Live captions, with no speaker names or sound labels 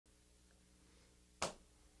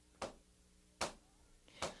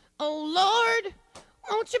Oh Lord,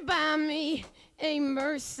 won't you buy me a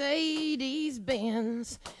Mercedes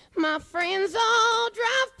Benz? My friends all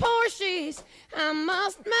drive Porsches, I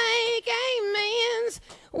must make amends.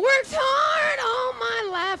 Worked hard all my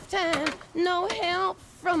lifetime, no help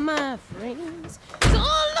from my friends. So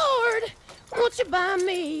oh Lord, won't you buy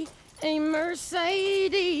me a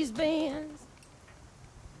Mercedes Benz?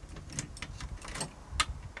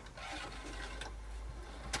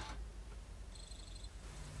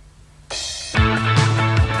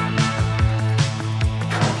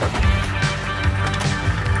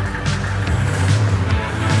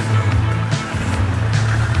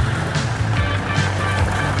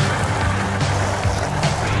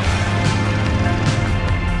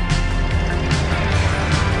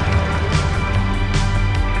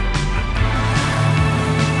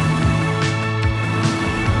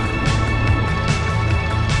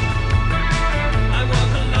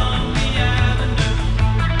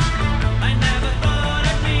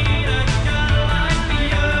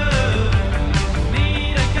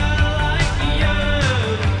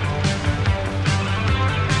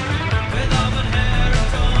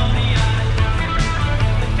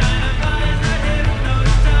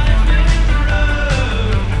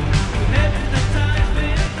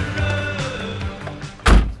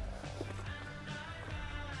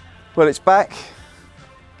 Well, it's back.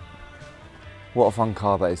 What a fun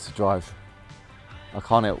car that is to drive. I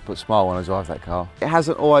can't help but smile when I drive that car. It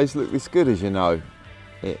hasn't always looked this good, as you know.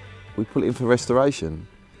 We put it in for restoration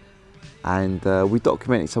and we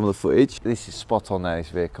documented some of the footage. This is spot on now, this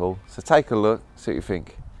vehicle. So take a look, see what you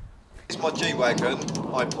think. It's my G Wagon.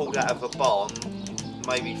 I pulled out of a barn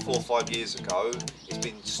maybe 4 or 5 years ago. It's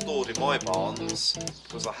been stored in my barns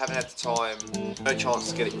because I haven't had the time, no chance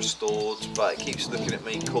to get it restored, but it keeps looking at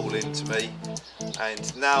me, calling to me,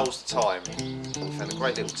 and now's the time. We found a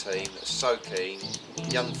great little team that's so keen,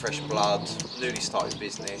 young fresh blood, newly started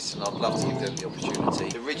business, and I'd love to give them the opportunity.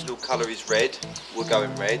 The original colour is red, we're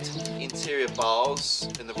going red. Interior bars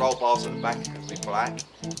and the roll bars at the back will be black,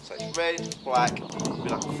 so it's red, black, it'll be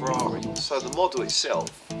like a Ferrari. So the model itself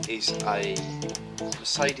is a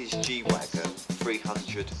Mercedes G Wagon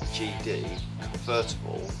 300 GD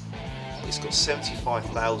convertible. It's got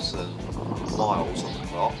 75,000 miles on the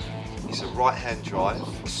clock. It's a right-hand drive.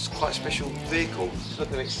 It's quite a special vehicle. It's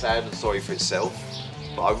looking a bit sad and sorry for itself,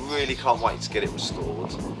 but I really can't wait to get it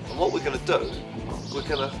restored. And what we're going to do, we're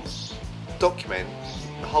going to document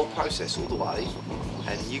the whole process all the way,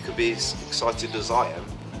 and you can be as excited as I am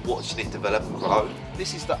watching it develop and grow.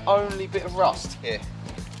 This is the only bit of rust here.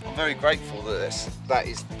 I'm very grateful that that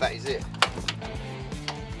is it.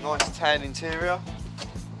 Nice tan interior,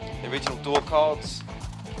 the original door cards,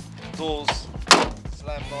 doors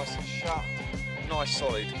slam nice and shut, nice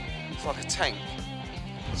solid, it's like a tank.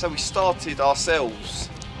 So we started ourselves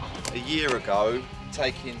a year ago,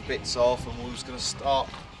 taking bits off, and we was going to start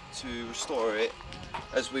to restore it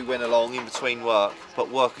as we went along in between work, but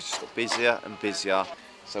work has just got busier and busier.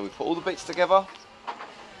 So we put all the bits together,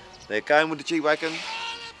 they're going with the G Wagon.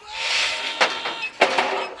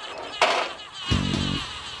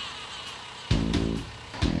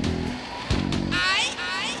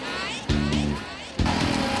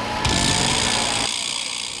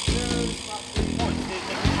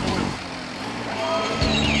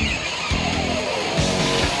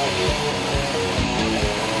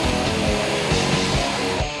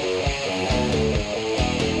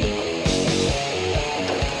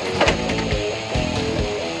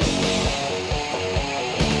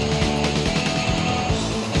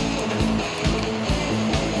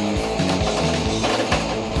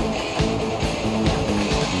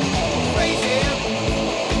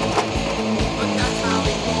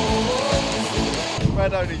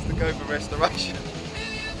 Brado needs to go for restoration.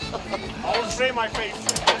 I will save my face.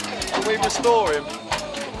 Can we restore him?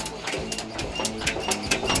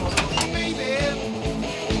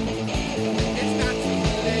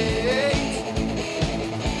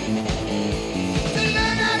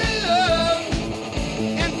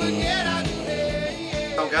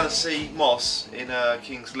 I'm going to see Moss in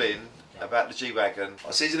King's Lynn about the G Wagon.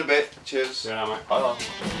 I'll see you in a bit. Cheers. Yeah, mate. Bye.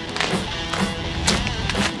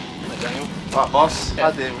 Right, boss. Yeah.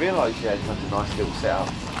 I didn't realise you had such a nice little setup.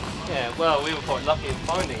 Yeah, well, we were quite lucky in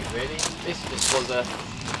finding it, really. This just was a...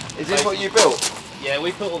 Is this what you built? Yeah,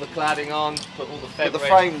 we put all the cladding on, put all the But the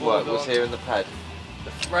framework was here in the pad?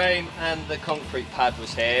 The frame and the concrete pad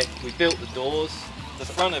was here. We built the doors. The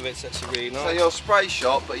front of it's actually really nice. So you're a spray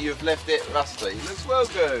shop, but you've left it rusty. It looks well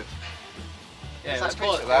good. Yeah, it was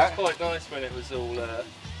quite nice when it was all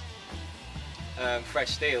fresh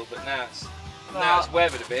steel, but now it's Now it's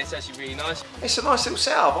weathered a bit, it's actually really nice. It's a nice little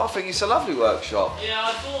setup. I think it's a lovely workshop. Yeah,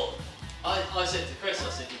 I thought, I said to Chris, I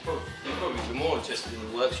said, you'd probably be more interested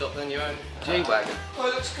in the workshop than your own G Wagon. Oh,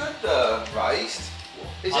 it looks good raised.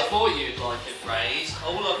 I thought you'd like it raised.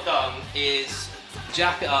 All I've done is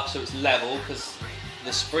jack it up so it's level, because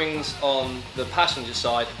the springs on the passenger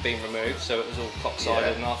side have been removed, so it was all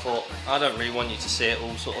cock-sided, and I thought, I don't really want you to see it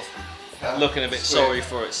all sort of looking a bit sorry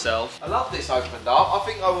for itself. I love this opened up. I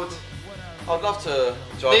think I'd love to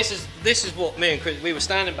drive. This is what me and Chris, we were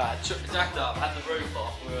standing back, jacked up, had the roof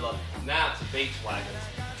off, and we were like, now it's a beach wagon.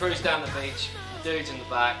 Cruise down the beach, dudes in the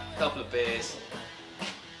back, a couple of beers.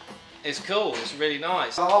 It's cool, it's really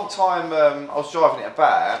nice. The whole time I was driving it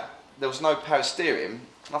about, there was no power steering.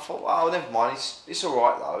 And I thought, oh, never mind, it's all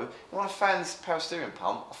right though. And when I found this power steering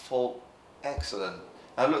pump, I thought, excellent.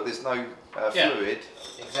 And look, there's no fluid.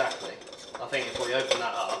 Exactly. I think if we open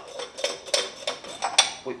that up,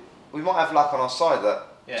 we might have luck on our side that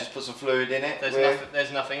just put some fluid in it.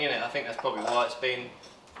 There's nothing in it. I think that's probably why it's been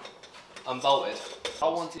unbolted. I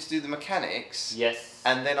wanted to do the mechanics. Yes.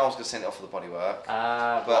 And then I was going to send it off for the bodywork.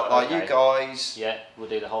 But right, like you guys. Yeah, we'll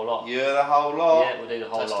do the whole lot. You're the whole lot. Yeah, we'll do the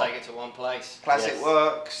whole lot. Let's take it to one place. Classic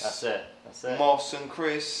Works. That's it. That's it. Moss and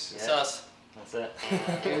Chris. It's us. That's it.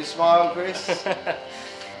 Give me a smile, Chris.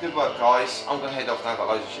 Good work, guys. I'm going to head off now. I've got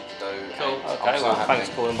loads of shit to do. Cool. Okay, well, thanks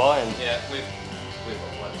for calling by. And yeah, we've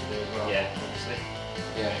got work to do as well. Yeah. Obviously.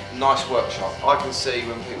 Yeah, nice workshop. I can see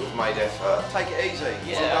when people have made effort. Take it easy.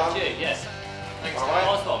 yeah, yes. Thanks, all right.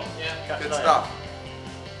 Nice one. Yeah. Good stuff.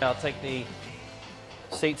 I'll take the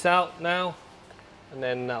seats out now, and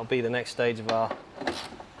then that'll be the next stage of our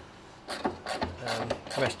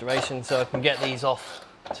restoration, so I can get these off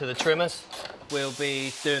to the trimmers. We'll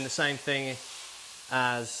be doing the same thing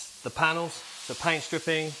as the panels, so paint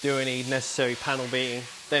stripping, do any necessary panel beating,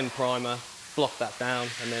 then primer, block that down,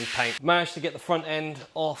 and then paint. Managed to get the front end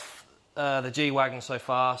off the G Wagon so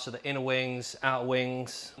far, so the inner wings, outer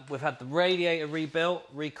wings. We've had the radiator rebuilt,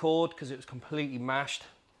 recored, because it was completely mashed.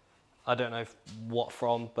 I don't know what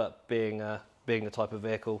from, but being the type of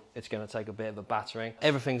vehicle, it's going to take a bit of a battering.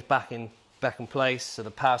 Everything's back in place, so the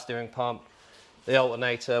power steering pump, the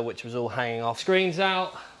alternator, which was all hanging off. Screen's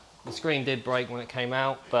out. The screen did break when it came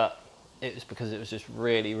out, but it was because it was just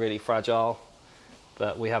really, really fragile.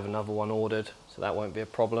 But we have another one ordered, so that won't be a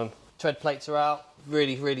problem. Tread plates are out.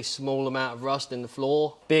 Really, really small amount of rust in the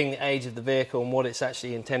floor. Being the age of the vehicle and what it's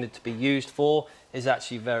actually intended to be used for is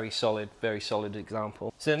actually very solid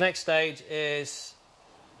example. So the next stage is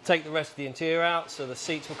take the rest of the interior out. So the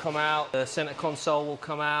seats will come out, the center console will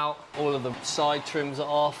come out, all of the side trims are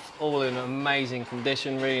off, all in amazing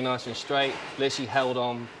condition, really nice and straight. Literally held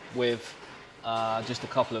on with just a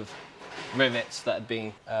couple of rivets that had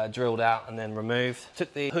been drilled out and then removed.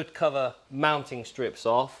 Took the hood cover mounting strips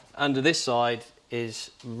off. Under this side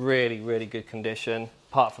is really, really good condition,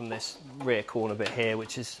 apart from this rear corner bit here,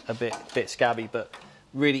 which is a bit scabby, but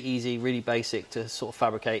really easy, really basic to sort of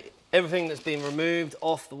fabricate. Everything that's been removed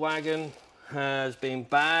off the wagon has been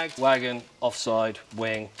bagged. Wagon, offside,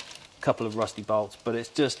 wing, a couple of rusty bolts, but it's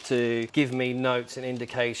just to give me notes and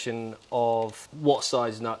indication of what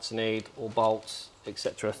size nuts I need or bolts,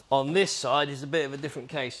 etc. On this side is a bit of a different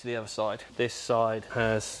case to the other side. This side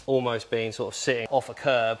has almost been sort of sitting off a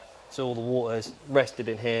curb, so all the water's rested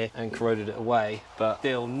in here and corroded it away, but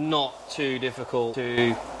still not too difficult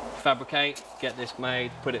to fabricate, get this made,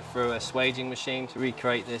 put it through a swaging machine to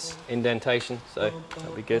recreate this indentation, so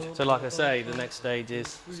that'll be good. So like I say, the next stage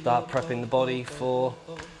is start prepping the body for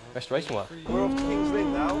restoration work. We're off to King's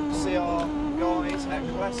Lynn now to see our guys at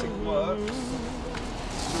Classic Works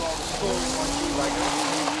who are restoring my G Wagon.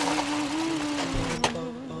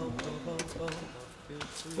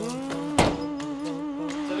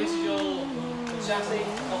 So this is your chassis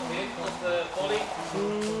off the body.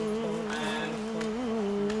 And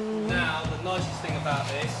now the nicest thing about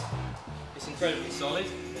this, it's incredibly solid,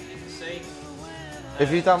 as you can see.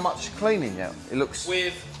 Have you done much cleaning yet? It looks...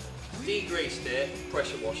 We've degreased it,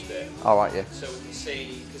 pressure washed it. All right, yeah. So we can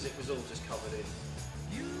see, because it was all just covered in.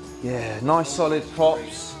 Yeah, nice solid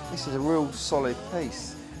props. This is a real solid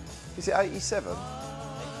piece. Is it 87?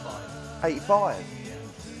 85.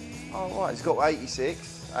 Oh right, it's got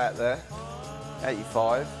 86 out there.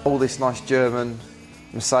 85. All this nice German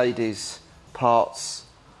Mercedes parts.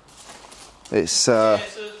 It's Yeah,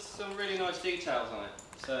 so some really nice details on it.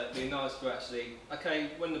 So it'd be nice to actually, okay,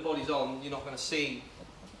 when the body's on, you're not going to see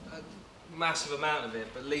a massive amount of it,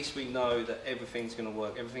 but at least we know that everything's going to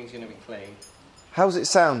work, everything's going to be clean. how's it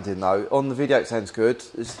sounding though? On the video it sounds good.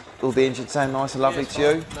 Is all the engine sound nice and lovely to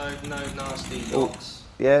you? No nasty knocks.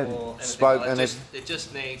 Yeah, or spoke like and it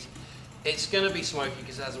just needs It's going to be smoky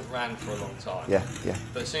because it hasn't ran for a long time. Yeah, yeah.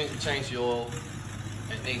 But as soon as you change the oil,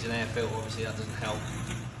 it needs an air filter, obviously that doesn't help.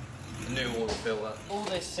 A new oil filter. All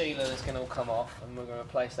this sealer is going to come off and we're going to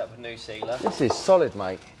replace that with new sealer. This is solid,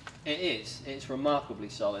 mate. It is. It's remarkably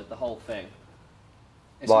solid, the whole thing.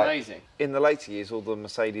 It's Like, amazing. In the later years, all the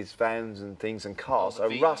Mercedes vans and things and cars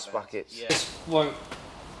are rust buckets. Yeah. This won't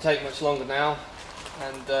take much longer now,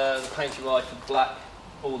 and the painted life with black,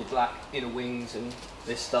 all the black inner wings and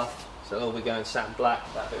this stuff. So it'll be going satin black,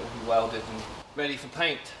 that bit will be welded and ready for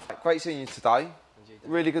paint. Great seeing you today.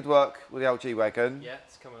 Really good work with the old G Wagon. Yeah,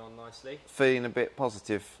 it's coming on nicely. Feeling a bit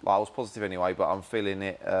positive. Well, I was positive anyway, but I'm feeling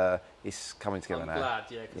it. It's coming together now. I'm glad,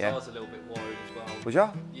 yeah, because I was a little bit worried as well. Was ya?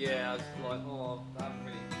 Yeah, I was like, oh, I haven't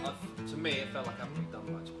really. To me, it felt like I haven't really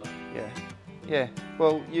done much, but. Yeah. Yeah.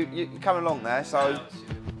 Well, you're coming along there, so.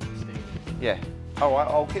 Yeah. All right.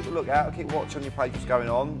 I'll keep a lookout. I'll keep watching your page what's going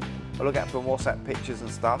on. I'll look out for WhatsApp pictures and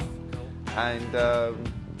stuff,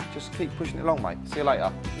 and just keep pushing it along, mate. See you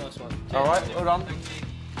later. Nice one. All right. Well done.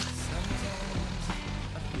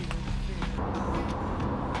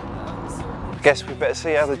 Guess we better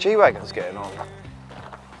see how the G Wagon's getting on.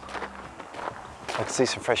 I can see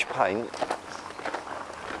some fresh paint.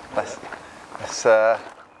 Let's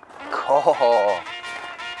oh,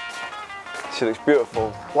 she looks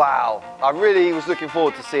beautiful. Wow, I really was looking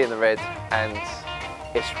forward to seeing the red, and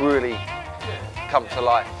it's really come to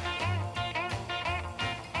life.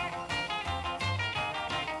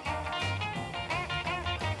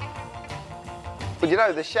 But you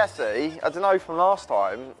know, the chassis, I don't know from last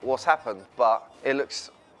time what's happened, but it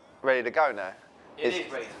looks ready to go now. It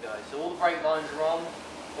is ready to go. So all the brake lines are on,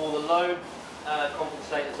 all the load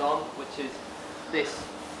compensators on, which is this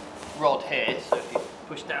rod here. So if you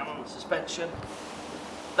push down on the suspension,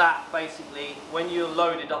 that basically, when you're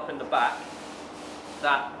loaded up in the back,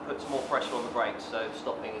 that puts more pressure on the brakes, so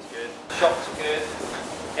stopping is good. Shocks are good,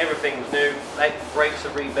 everything's new, brakes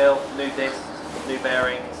are rebuilt, new discs, new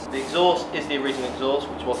bearings. The exhaust is the original exhaust,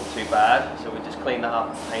 which wasn't too bad, so we just cleaned that up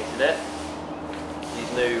and painted it.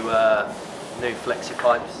 These new flexi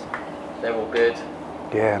pipes, they're all good.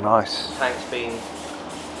 Yeah, nice. Tank's been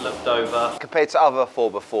looked over. Compared to other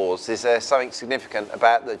 4x4s, is there something significant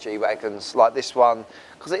about the G Wagons like this one?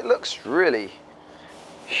 Because it looks really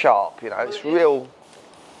sharp, you know, it's real.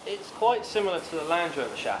 It's quite similar to the Land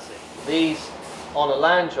Rover chassis. These, on a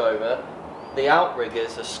Land Rover, the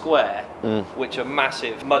outriggers are square, which are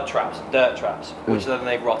massive mud traps and dirt traps, which then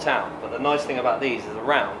they rot out. But the nice thing about these is they're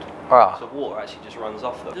round, so water actually just runs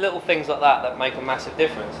off them. Little things like that make a massive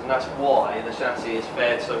difference, and that's why the chassis has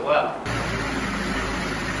fared so well.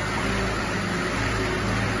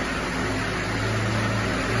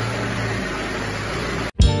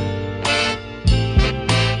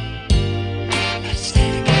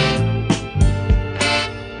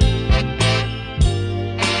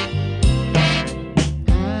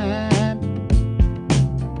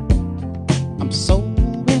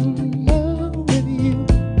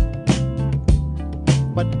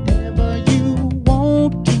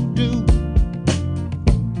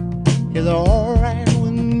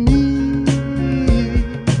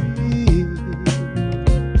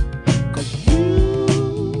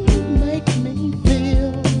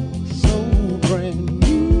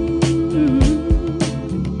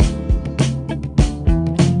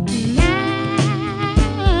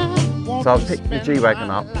 So I've picked the G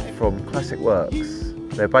Wagon up from Classic Works.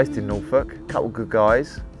 They're based in Norfolk, a couple of good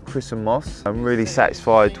guys, Chris and Moss. I'm really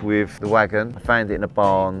satisfied with the wagon. I found it in a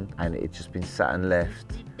barn and it had just been sat and left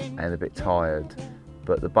and a bit tired.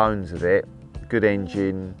 But the bones of it, good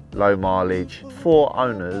engine, low mileage, 4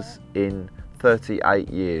 owners in 38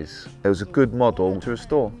 years. It was a good model to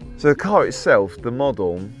restore. So the car itself, the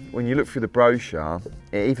model, when you look through the brochure,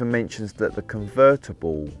 it even mentions that the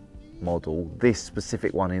convertible model, this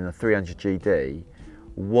specific one in the 300 GD,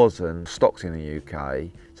 wasn't stocked in the UK.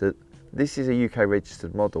 So this is a UK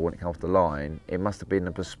registered model when it comes off the line. It must have been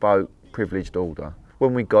a bespoke, privileged order.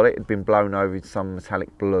 When we got it, it had been blown over in some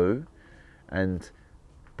metallic blue, and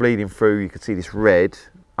bleeding through you could see this red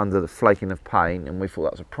under the flaking of paint, and we thought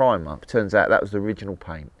that was a primer. It turns out that was the original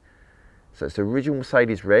paint. So it's the original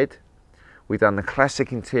Mercedes red. We've done the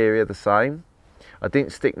classic interior the same. I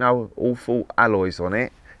didn't stick no awful alloys on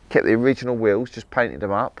it. Kept the original wheels, just painted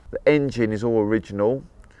them up. The engine is all original.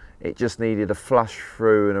 It just needed a flush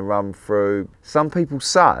through and a run through. Some people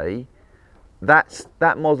say that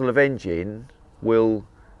model of engine will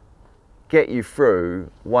get you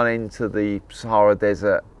through one end to the Sahara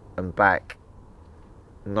Desert and back,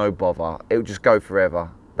 no bother. It'll just go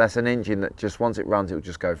forever. That's an engine that just, once it runs, it'll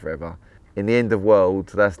just go forever. In the end of world,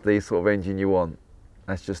 that's the sort of engine you want.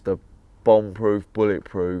 That's just a bomb-proof,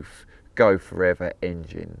 bulletproof, go forever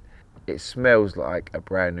engine. It smells like a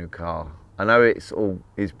brand new car. I know it's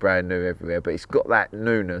brand new everywhere, but it's got that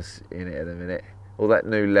newness in it at the minute. All that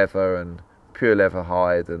new leather and pure leather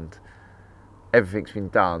hide and everything's been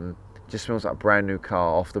done. It just smells like a brand new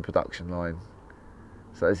car off the production line.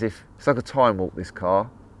 So as if it's like a time warp, this car.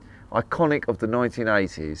 Iconic of the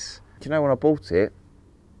 1980s. Do you know when I bought it,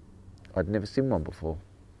 I'd never seen one before.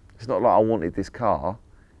 It's not like I wanted this car.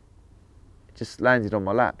 It just landed on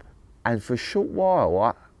my lap. And for a short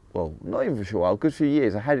while, well, not even for a short while, a good few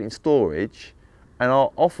years, I had it in storage and I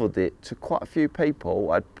offered it to quite a few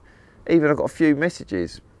people. I got a few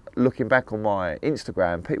messages looking back on my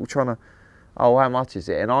Instagram, people trying to, oh, how much is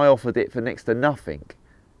it? And I offered it for next to nothing.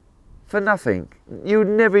 For nothing. You would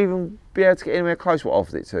never even be able to get anywhere close to what I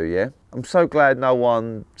offered it to, yeah? I'm so glad no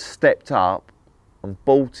one stepped up and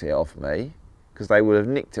bought it off me, because they would have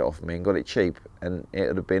nicked it off me and got it cheap and it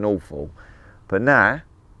would have been awful. But now,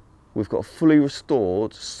 we've got a fully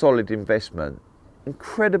restored, solid investment.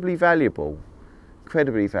 Incredibly valuable.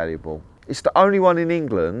 Incredibly valuable. It's the only one in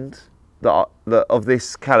England that of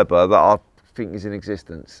this calibre that I think is in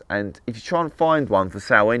existence. And if you try and find one for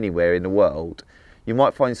sale anywhere in the world, you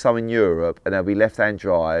might find some in Europe and they'll be left-hand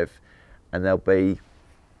drive and they'll be,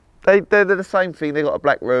 they're the same thing. They've got a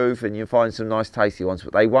black roof and you find some nice tasty ones,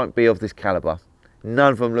 but they won't be of this calibre.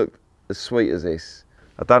 None of them look as sweet as this.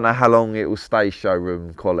 I don't know how long it will stay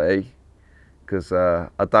showroom quality, because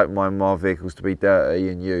I don't mind my vehicles to be dirty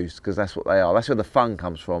and used, because that's what they are. That's where the fun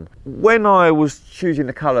comes from. When I was choosing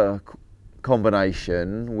the colour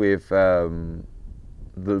combination with the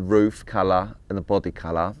roof colour and the body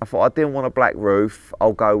colour, I thought I didn't want a black roof,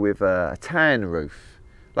 I'll go with a tan roof,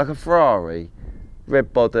 like a Ferrari.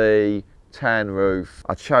 Red body, tan roof.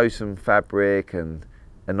 I chose some fabric and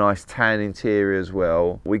a nice tan interior as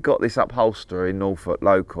well. We got this upholsterer in Norfolk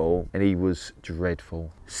local and he was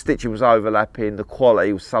dreadful. Stitching was overlapping, the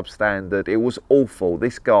quality was substandard, it was awful.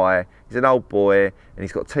 This guy, he's an old boy and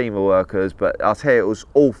he's got a team of workers, but I tell you, it was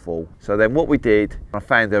awful. So then what we did, I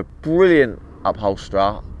found a brilliant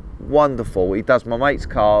upholsterer, wonderful. He does my mate's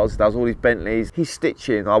cars, does all his Bentleys. He's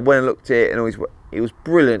stitching, I went and looked at it and it was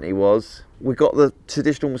brilliant, he was. We got the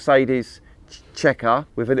traditional Mercedes checker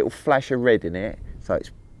with a little flash of red in it. So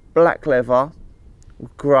it's black leather,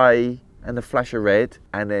 grey and a flash of red,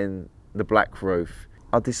 and then the black roof.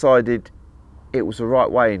 I decided it was the right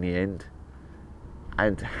way in the end.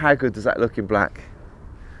 And how good does that look in black?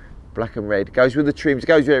 Black and red. It goes with the trims, it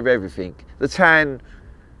goes with everything. The tan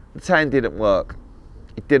didn't work.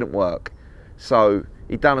 It didn't work. So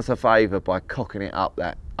he done us a favour by cocking it up,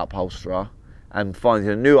 that upholsterer, and finding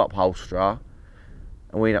a new upholsterer,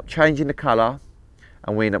 and we ended up changing the colour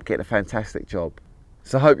and we ended up getting a fantastic job.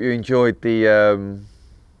 So I hope you enjoyed the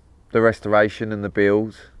restoration and the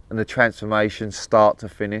build and the transformation start to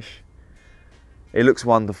finish. It looks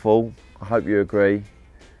wonderful. I hope you agree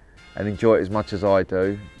and enjoy it as much as I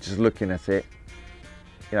do, just looking at it.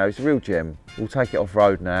 You know, it's a real gem. We'll take it off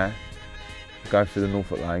road now, go through the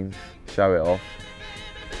Norfolk lanes, show it off,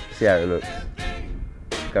 see how it looks.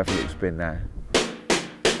 Go for a little spin now.